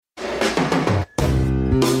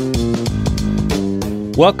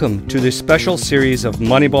Welcome to this special series of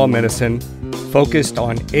Moneyball Medicine focused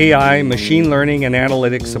on AI, machine learning, and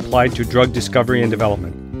analytics applied to drug discovery and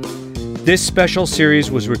development. This special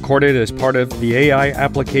series was recorded as part of the AI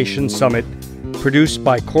Application Summit produced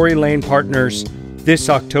by Corey Lane Partners this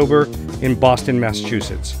October in Boston,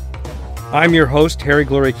 Massachusetts. I'm your host, Harry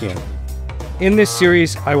Glorikian. In this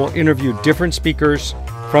series, I will interview different speakers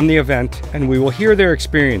from the event, and we will hear their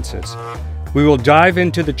experiences. We will dive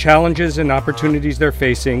into the challenges and opportunities they're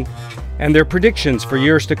facing and their predictions for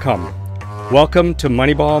years to come. Welcome to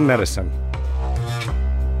Moneyball Medicine.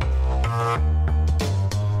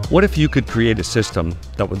 What if you could create a system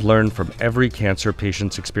that would learn from every cancer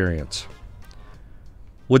patient's experience?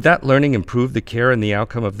 Would that learning improve the care and the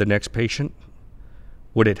outcome of the next patient?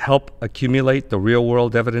 Would it help accumulate the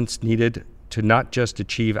real-world evidence needed to not just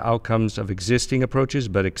achieve outcomes of existing approaches,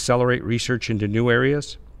 but accelerate research into new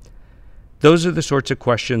areas? Those are the sorts of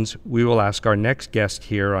questions we will ask our next guest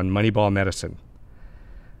here on Moneyball Medicine.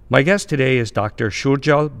 My guest today is Dr.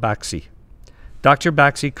 Shrujal Baxi. Dr.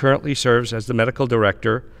 Baxi currently serves as the medical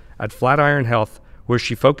director at Flatiron Health, where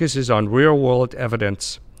she focuses on real-world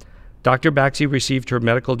evidence. Dr. Baxi received her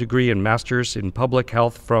medical degree and master's in public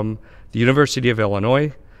health from the University of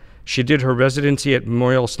Illinois. She did her residency at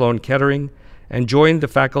Memorial Sloan Kettering and joined the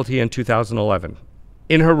faculty in 2011.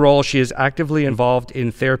 In her role, she is actively involved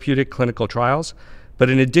in therapeutic clinical trials, but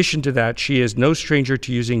in addition to that, she is no stranger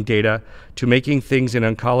to using data to making things in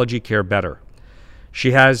oncology care better.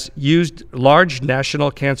 She has used large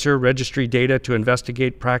national cancer registry data to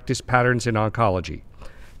investigate practice patterns in oncology.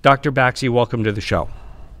 Dr. Baxi, welcome to the show.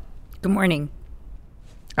 Good morning.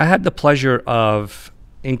 I had the pleasure of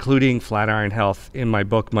including Flatiron Health in my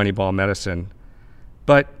book, Moneyball Medicine,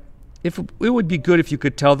 but it would be good if you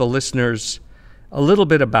could tell the listeners a little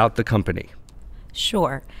bit about the company.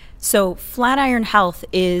 Sure. So Flatiron Health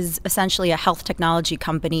is essentially a health technology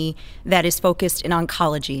company that is focused in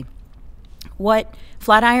oncology. What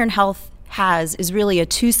Flatiron Health has is really a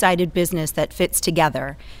two-sided business that fits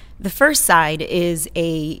together. The first side is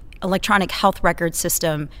a electronic health record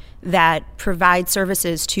system that provides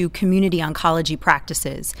services to community oncology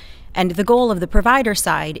practices. And the goal of the provider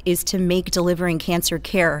side is to make delivering cancer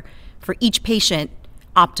care for each patient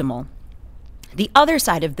optimal. The other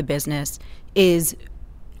side of the business is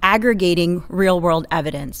aggregating real-world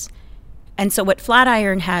evidence. And so what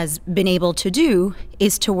Flatiron has been able to do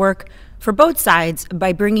is to work for both sides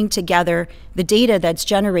by bringing together the data that's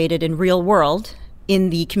generated in real world in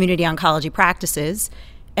the community oncology practices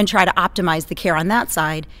and try to optimize the care on that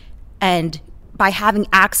side. And by having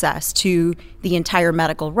access to the entire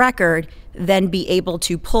medical record, then be able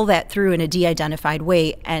to pull that through in a de-identified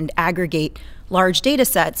way and aggregate large data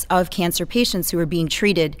sets of cancer patients who are being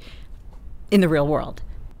treated in the real world.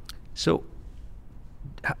 So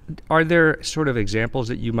are there sort of examples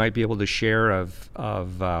that you might be able to share of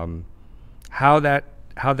how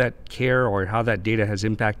that care or how that data has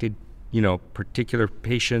impacted, particular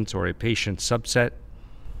patients or a patient subset?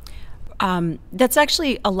 That's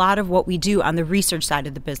actually a lot of what we do on the research side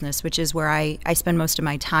of the business, which is where I spend most of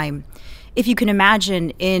my time. If you can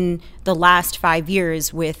imagine, in the last 5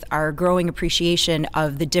 years, with our growing appreciation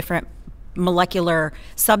of the different molecular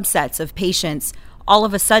subsets of patients, all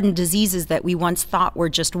of a sudden diseases that we once thought were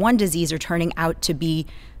just one disease are turning out to be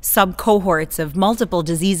sub-cohorts of multiple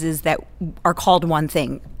diseases that are called one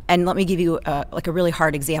thing. And let me give you a really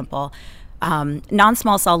hard example.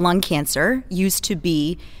 Non-small cell lung cancer used to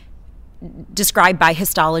be described by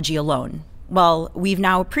histology alone. Well, we've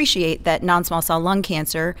now appreciate that non-small cell lung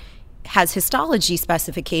cancer has histology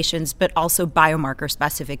specifications, but also biomarker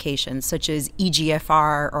specifications, such as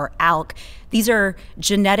EGFR or ALK. These are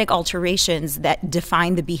genetic alterations that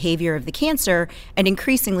define the behavior of the cancer and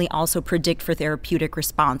increasingly also predict for therapeutic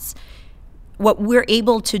response. What we're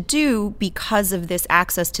able to do because of this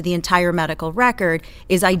access to the entire medical record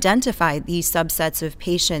is identify these subsets of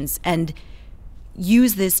patients and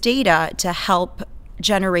use this data to help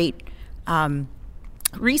generate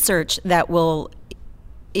research that will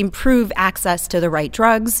improve access to the right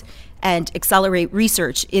drugs and accelerate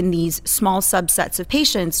research in these small subsets of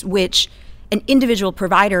patients, which an individual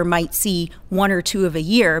provider might see one or two of a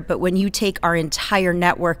year. But when you take our entire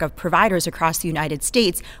network of providers across the United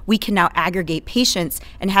States, we can now aggregate patients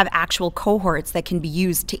and have actual cohorts that can be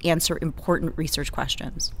used to answer important research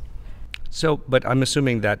questions. So, but I'm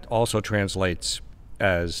assuming that also translates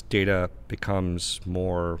as data becomes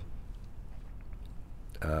more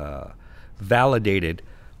validated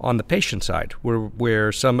on the patient side,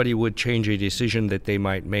 where somebody would change a decision that they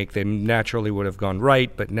might make. They naturally would have gone right,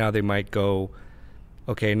 but now they might go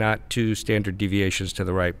Okay, not 2 standard deviations to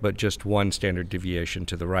the right, but just 1 standard deviation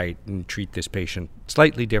to the right, and treat this patient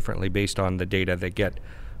slightly differently based on the data they get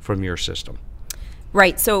from your system.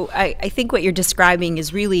 Right. So I think what you're describing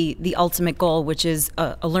is really the ultimate goal, which is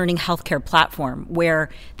a learning healthcare platform where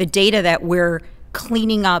the data that we're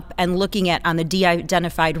cleaning up and looking at on the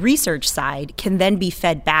de-identified research side can then be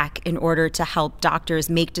fed back in order to help doctors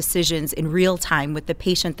make decisions in real time with the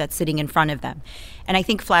patient that's sitting in front of them. And I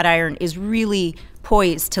think Flatiron is really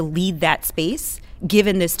poised to lead that space,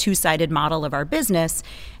 given this two-sided model of our business.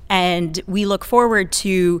 And we look forward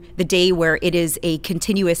to the day where it is a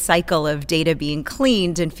continuous cycle of data being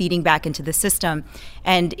cleaned and feeding back into the system.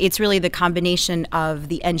 And it's really the combination of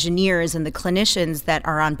the engineers and the clinicians that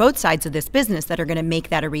are on both sides of this business that are going to make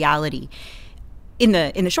that a reality. In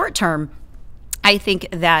the short term, I think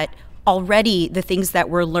that already the things that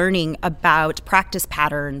we're learning about practice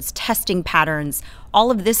patterns, testing patterns,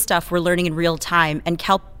 all of this stuff we're learning in real time and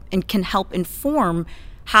can help inform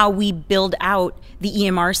how we build out the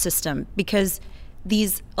EMR system, because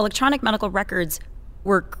these electronic medical records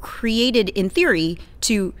were created in theory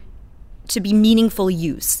to be meaningful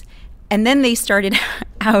use. And then they started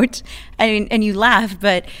out, and you laugh,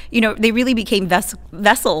 but they really became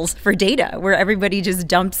vessels for data where everybody just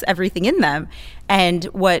dumps everything in them. And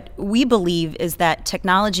what we believe is that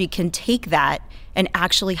technology can take that and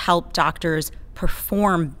actually help doctors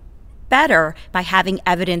perform better by having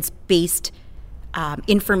evidence-based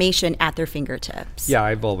information at their fingertips. Yeah,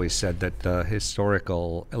 I've always said that the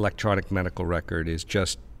historical electronic medical record is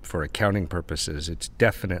just for accounting purposes. It's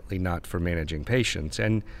definitely not for managing patients.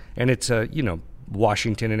 And it's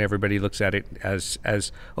Washington and everybody looks at it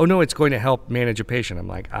as oh no, it's going to help manage a patient. I'm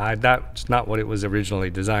like, that's not what it was originally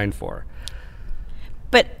designed for.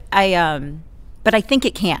 But I think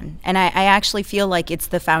it can, and I actually feel like it's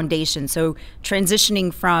the foundation. So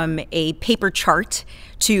transitioning from a paper chart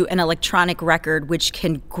to an electronic record, which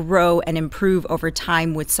can grow and improve over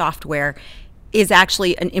time with software, is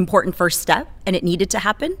actually an important first step, and it needed to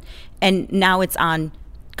happen. And now it's on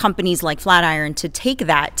companies like Flatiron to take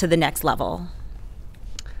that to the next level.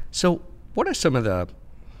 So what are some of the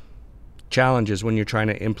challenges when you're trying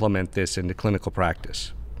to implement this into clinical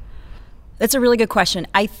practice? That's a really good question.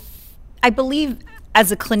 I believe,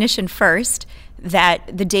 as a clinician first,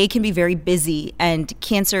 that the day can be very busy, and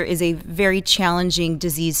cancer is a very challenging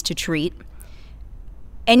disease to treat.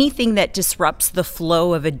 Anything that disrupts the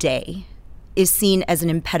flow of a day is seen as an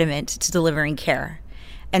impediment to delivering care.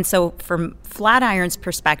 And so from Flatiron's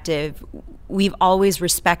perspective, we've always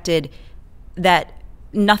respected that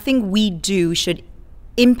nothing we do should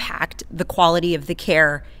impact the quality of the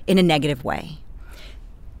care in a negative way.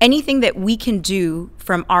 Anything that we can do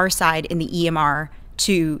from our side in the EMR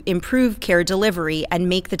to improve care delivery and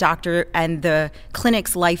make the doctor and the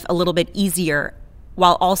clinic's life a little bit easier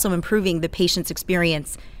while also improving the patient's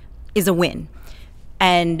experience is a win.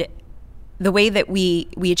 And the way that we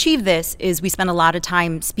achieve this is we spend a lot of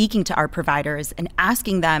time speaking to our providers and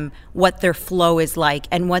asking them what their flow is like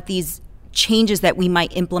and what these changes that we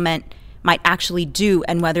might implement might actually do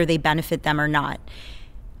and whether they benefit them or not.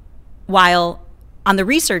 While on the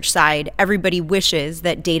research side, everybody wishes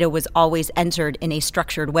that data was always entered in a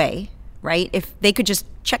structured way, right? If they could just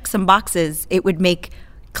check some boxes, it would make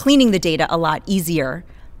cleaning the data a lot easier.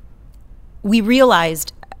 We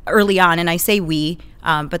realized early on, and I say we,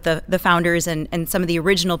 but the founders and some of the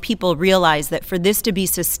original people realized that for this to be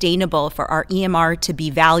sustainable, for our EMR to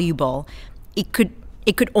be valuable, it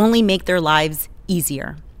could only make their lives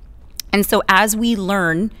easier. And so as we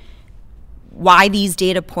learn why these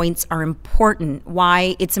data points are important,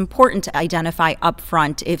 why it's important to identify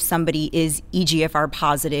upfront if somebody is EGFR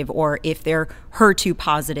positive or if they're HER2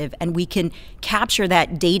 positive, and we can capture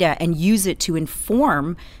that data and use it to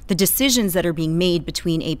inform the decisions that are being made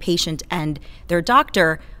between a patient and their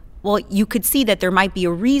doctor, well, you could see that there might be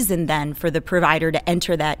a reason then for the provider to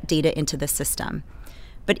enter that data into the system.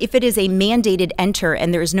 But if it is a mandated enter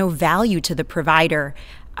and there is no value to the provider,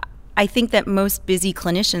 I think that most busy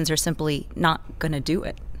clinicians are simply not going to do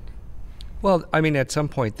it. Well, I mean, at some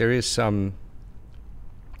point there is some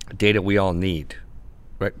data we all need,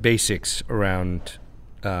 right? Basics around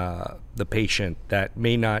the patient that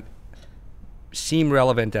may not seem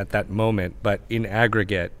relevant at that moment, but in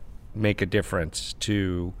aggregate make a difference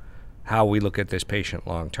to how we look at this patient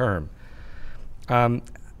long term. How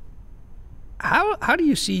do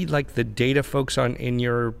you see like the data folks in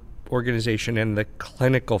your organization and the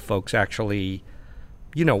clinical folks actually,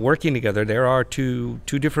 working together? There are two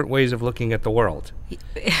different ways of looking at the world.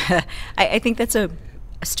 I think that's a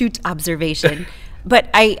astute observation. But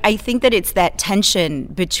I think that it's that tension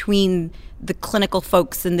between the clinical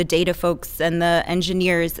folks and the data folks and the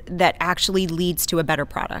engineers that actually leads to a better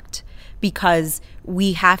product, because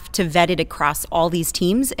we have to vet it across all these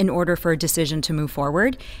teams in order for a decision to move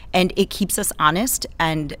forward. And it keeps us honest.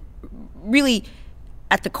 And really,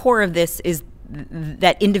 at the core of this is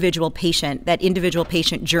that individual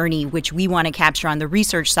patient journey, which we want to capture on the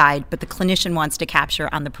research side, but the clinician wants to capture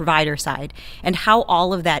on the provider side. And how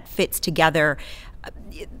all of that fits together,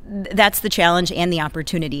 that's the challenge and the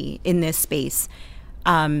opportunity in this space.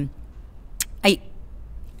 I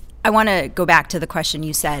want to go back to the question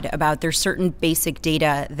you said about there's certain basic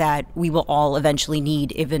data that we will all eventually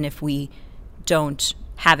need, even if we don't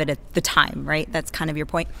have it at the time, right? That's kind of your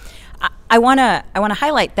point. I want to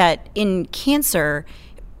highlight that in cancer,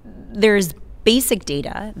 there's basic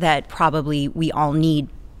data that probably we all need,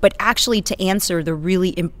 but actually to answer the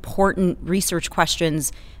really important research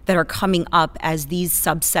questions that are coming up as these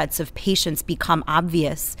subsets of patients become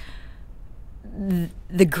obvious,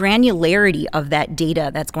 the granularity of that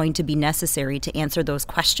data that's going to be necessary to answer those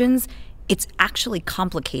questions, it's actually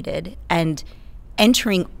complicated. And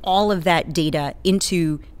entering all of that data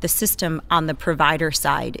into the system on the provider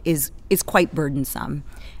side is quite burdensome.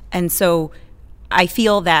 And so I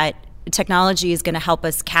feel that technology is going to help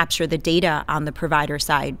us capture the data on the provider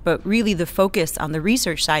side, but really the focus on the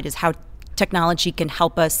research side is how technology can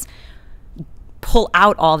help us pull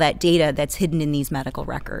out all that data that's hidden in these medical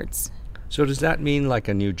records. So does that mean like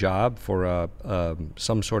a new job for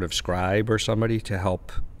some sort of scribe or somebody to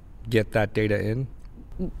help get that data in?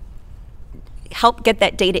 Help get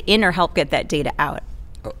that data in or help get that data out?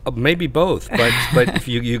 Maybe both, but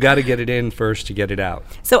you got to get it in first to get it out.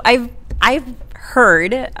 So I've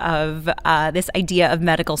heard of this idea of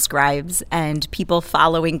medical scribes and people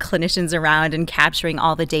following clinicians around and capturing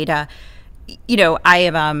all the data. You know,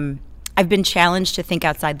 I've been challenged to think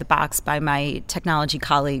outside the box by my technology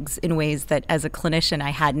colleagues in ways that as a clinician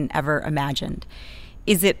I hadn't ever imagined.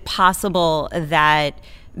 Is it possible that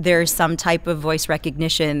there's some type of voice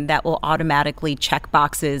recognition that will automatically check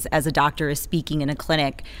boxes as a doctor is speaking in a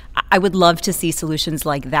clinic? I would love to see solutions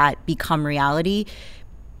like that become reality.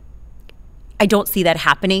 I don't see that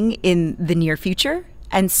happening in the near future.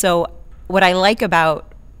 And so what I like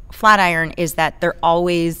about Flatiron is that they're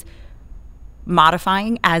always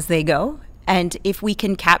modifying as they go. And if we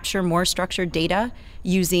can capture more structured data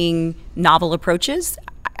using novel approaches,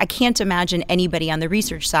 I can't imagine anybody on the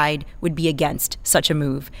research side would be against such a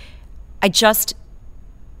move.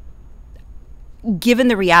 Given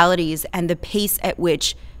the realities and the pace at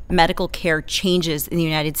which medical care changes in the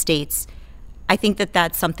United States, I think that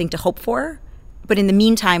that's something to hope for. But in the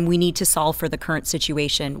meantime, we need to solve for the current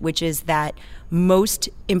situation, which is that most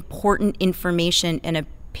important information in a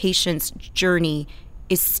patient's journey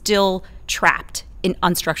is still trapped in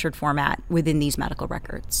unstructured format within these medical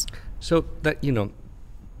records. So that,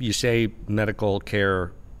 you say medical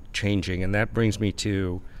care changing, and that brings me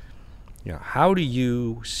to, how do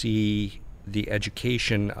you see the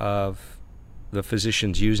education of the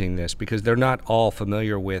physicians using this? Because they're not all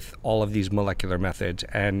familiar with all of these molecular methods,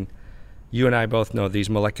 and you and I both know these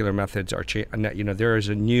molecular methods are, there is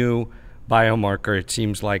a new biomarker, it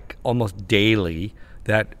seems like almost daily,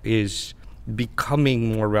 that is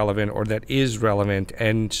becoming more relevant or that is relevant.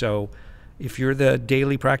 And so if you're the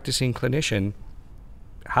daily practicing clinician,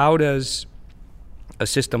 how does a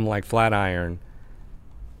system like Flatiron,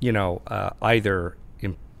 either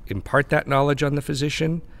impart that knowledge on the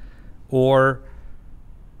physician or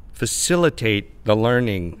facilitate the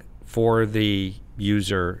learning for the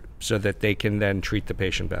user so that they can then treat the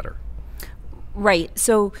patient better? Right.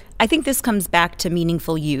 So I think this comes back to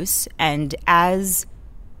meaningful use. And as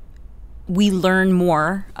we learn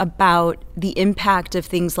more about the impact of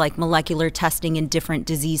things like molecular testing in different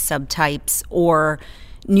disease subtypes, or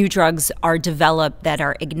new drugs are developed that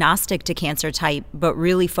are agnostic to cancer type, but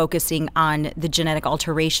really focusing on the genetic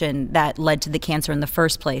alteration that led to the cancer in the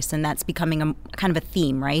first place. And that's becoming a kind of a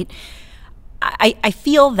theme, right? I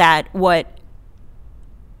feel that what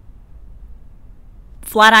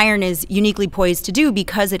Flatiron is uniquely poised to do,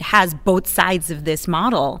 because it has both sides of this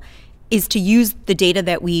model, is to use the data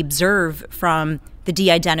that we observe from the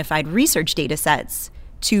de-identified research data sets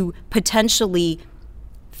to potentially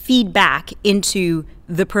feed back into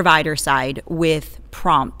the provider side with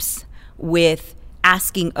prompts, with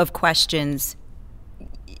asking of questions.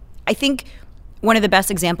 I think one of the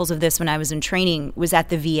best examples of this when I was in training was at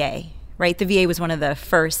the VA, right? The VA was one of the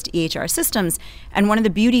first EHR systems, and one of the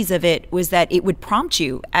beauties of it was that it would prompt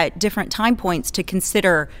you at different time points to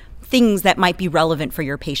consider things that might be relevant for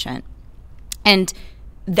your patient. And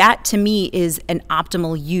that, to me, is an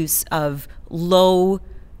optimal use of low,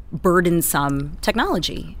 burdensome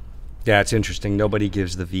technology. Yeah, it's interesting. Nobody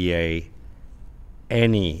gives the VA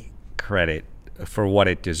any credit for what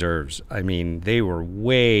it deserves. I mean, they were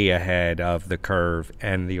way ahead of the curve,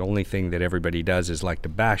 and the only thing that everybody does is like to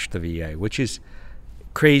bash the VA, which is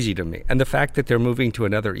crazy to me. And the fact that they're moving to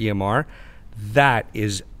another EMR, that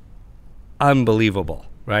is unbelievable,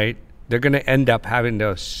 right? They're going to end up having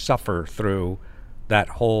to suffer through that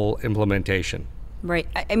whole implementation. Right.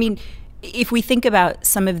 I mean, if we think about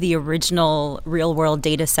some of the original real-world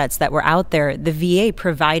data sets that were out there, the VA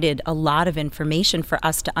provided a lot of information for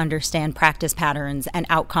us to understand practice patterns and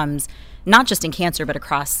outcomes, not just in cancer, but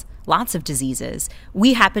across lots of diseases.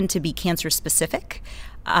 We happen to be cancer-specific,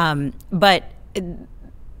 but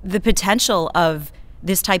the potential of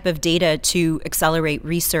this type of data to accelerate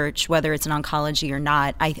research, whether it's in oncology or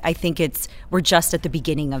not, I think we're just at the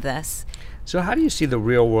beginning of this. So how do you see the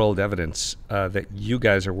real-world evidence that you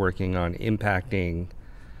guys are working on impacting?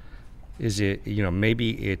 Is it,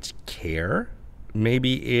 maybe it's care,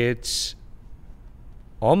 maybe it's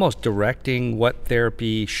almost directing what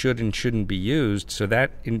therapy should and shouldn't be used, so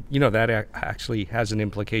that, that actually has an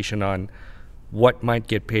implication on what might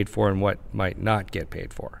get paid for and what might not get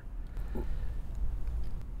paid for?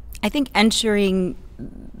 I think entering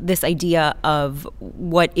this idea of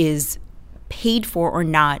what is paid for or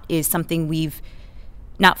not is something we've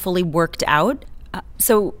not fully worked out.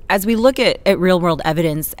 So as we look at real-world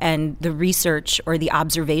evidence and the research or the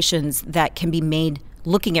observations that can be made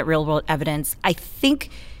looking at real-world evidence, I think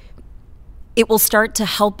it will start to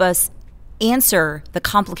help us answer the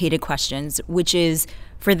complicated questions, which is,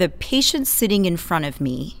 for the patient sitting in front of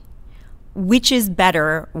me, which is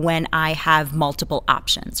better when I have multiple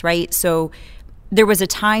options, right? So there was a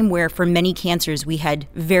time where for many cancers we had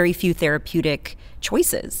very few therapeutic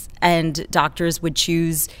choices, and doctors would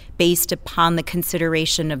choose based upon the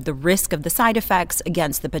consideration of the risk of the side effects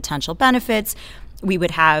against the potential benefits. We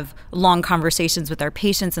would have long conversations with our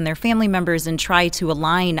patients and their family members and try to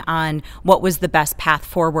align on what was the best path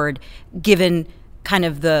forward given kind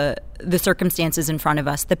of the circumstances in front of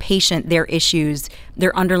us, the patient, their issues,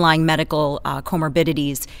 their underlying medical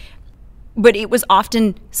comorbidities. But it was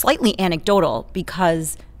often slightly anecdotal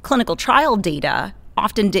because clinical trial data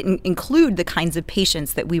often didn't include the kinds of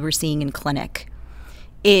patients that we were seeing in clinic.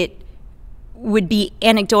 It would be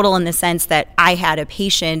anecdotal in the sense that I had a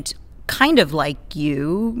patient kind of like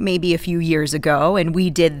you maybe a few years ago, and we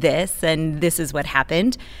did this, and this is what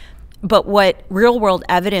happened. But what real-world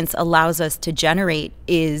evidence allows us to generate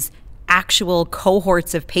is actual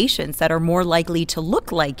cohorts of patients that are more likely to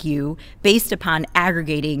look like you based upon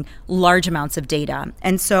aggregating large amounts of data.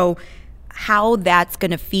 And so how that's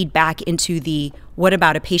going to feed back into the what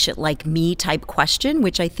about a patient like me type question,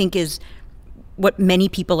 which I think is what many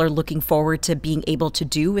people are looking forward to being able to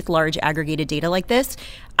do with large aggregated data like this,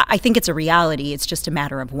 I think it's a reality. It's just a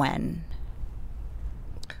matter of when.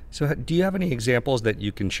 So do you have any examples that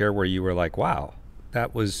you can share where you were like, wow,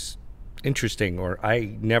 that was interesting, or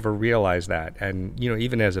I never realized that? And,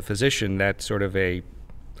 even as a physician, that's sort of a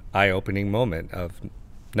eye-opening moment of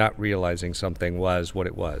not realizing something was what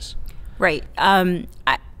it was. Right.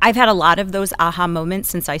 I've had a lot of those aha moments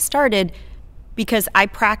since I started because I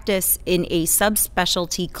practice in a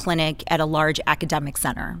subspecialty clinic at a large academic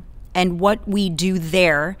center. And what we do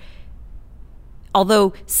there,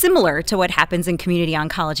 although similar to what happens in community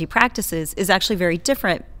oncology practices, is actually very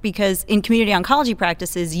different because in community oncology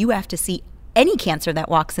practices, you have to see any cancer that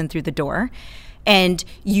walks in through the door, and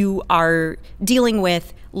you are dealing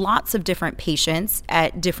with lots of different patients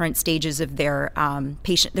at different stages of their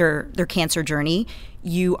their cancer journey.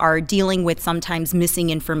 You are dealing with sometimes missing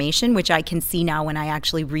information, which I can see now when I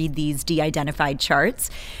actually read these de-identified charts.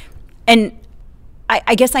 And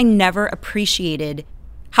I guess I never appreciated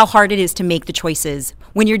how hard it is to make the choices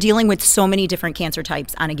when you're dealing with so many different cancer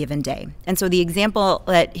types on a given day. And so the example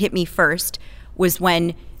that hit me first was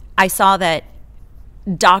when I saw that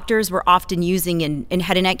doctors were often using in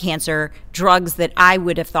head and neck cancer drugs that I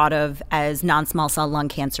would have thought of as non-small cell lung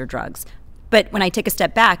cancer drugs. But when I take a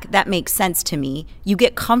step back, that makes sense to me. You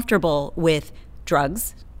get comfortable with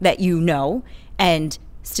drugs that you know, and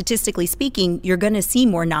statistically speaking, you're going to see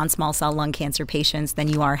more non-small cell lung cancer patients than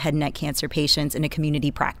you are head and neck cancer patients in a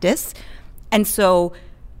community practice. And so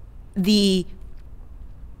the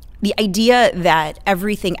idea that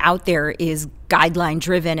everything out there is guideline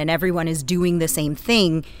driven and everyone is doing the same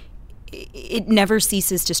thing, it never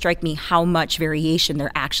ceases to strike me how much variation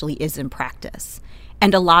there actually is in practice.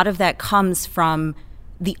 And a lot of that comes from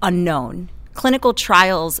the unknown. Clinical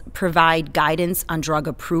trials provide guidance on drug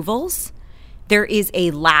approvals. there is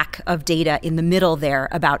a lack of data in the middle there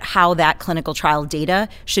about how that clinical trial data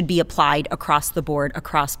should be applied across the board,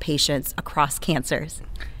 across patients, across cancers.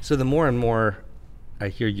 So the more and more I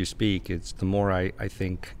hear you speak, it's the more I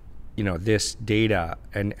think, this data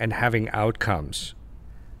and having outcomes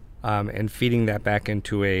and feeding that back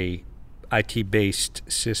into a IT-based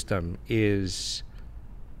system is,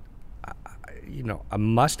 a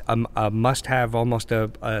must-have, almost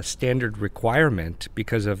a standard requirement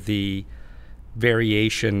because of the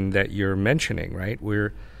variation that you're mentioning, right?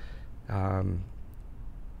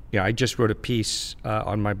 I just wrote a piece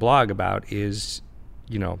on my blog about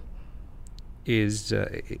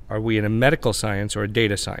are we in a medical science or a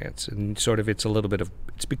data science? And sort of it's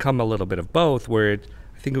become a little bit of both, where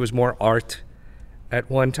I think it was more art at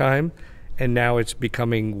one time, and now it's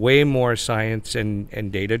becoming way more science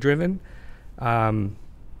and data driven.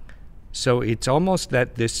 So it's almost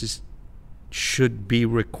that should be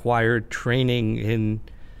required training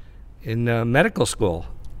in medical school.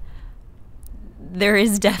 There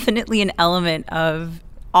is definitely an element of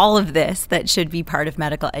all of this that should be part of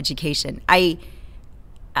medical education.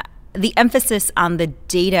 The emphasis on the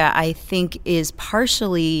data, I think, is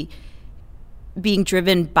partially being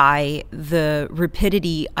driven by the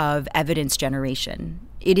rapidity of evidence generation.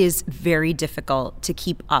 It is very difficult to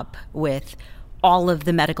keep up with all of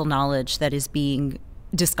the medical knowledge that is being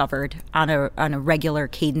discovered on a regular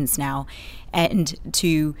cadence now, and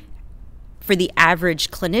for the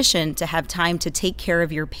average clinician to have time to take care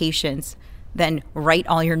of your patients, then write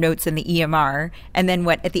all your notes in the EMR, and then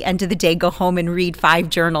at the end of the day, go home and read 5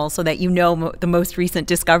 journals so that the most recent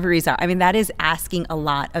discoveries are. I mean, that is asking a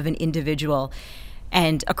lot of an individual,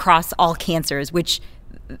 and across all cancers, which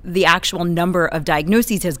the actual number of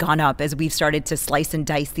diagnoses has gone up as we've started to slice and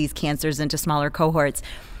dice these cancers into smaller cohorts.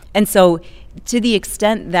 And so to the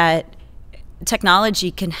extent that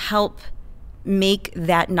technology can help make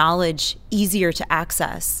that knowledge easier to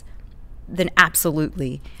access, then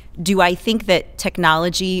absolutely. Do I think that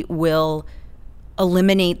technology will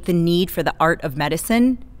eliminate the need for the art of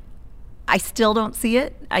medicine? I still don't see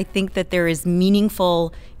it. I think that there is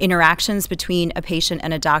meaningful interactions between a patient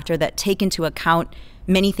and a doctor that take into account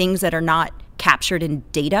many things that are not captured in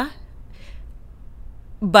data.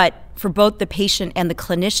 But for both the patient and the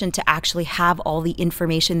clinician to actually have all the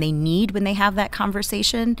information they need when they have that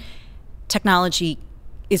conversation, technology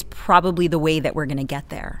is probably the way that we're going to get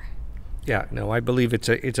there. Yeah, no, I believe it's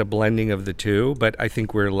a blending of the two, but I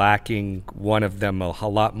think we're lacking one of them a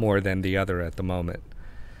lot more than the other at the moment.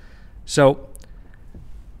 So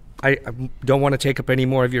I don't want to take up any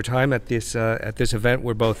more of your time at this event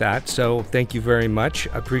we're both at. So thank you very much.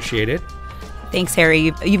 Appreciate it. Thanks,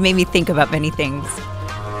 Harry. You've made me think about many things.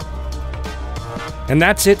 And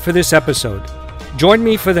that's it for this episode. Join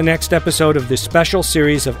me for the next episode of this special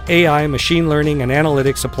series of AI, machine learning, and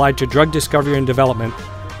analytics applied to drug discovery and development,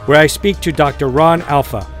 where I speak to Dr. Ron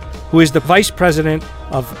Alpha, who is the Vice President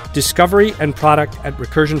of Discovery and Product at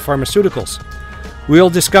Recursion Pharmaceuticals. We'll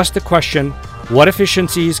discuss the question, what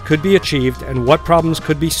efficiencies could be achieved and what problems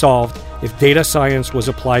could be solved if data science was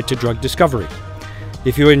applied to drug discovery.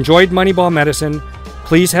 If you enjoyed Moneyball Medicine,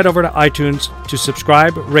 please head over to iTunes to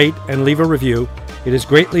subscribe, rate, and leave a review. It is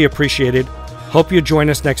greatly appreciated. Hope you join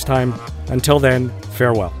us next time. Until then,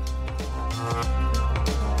 farewell.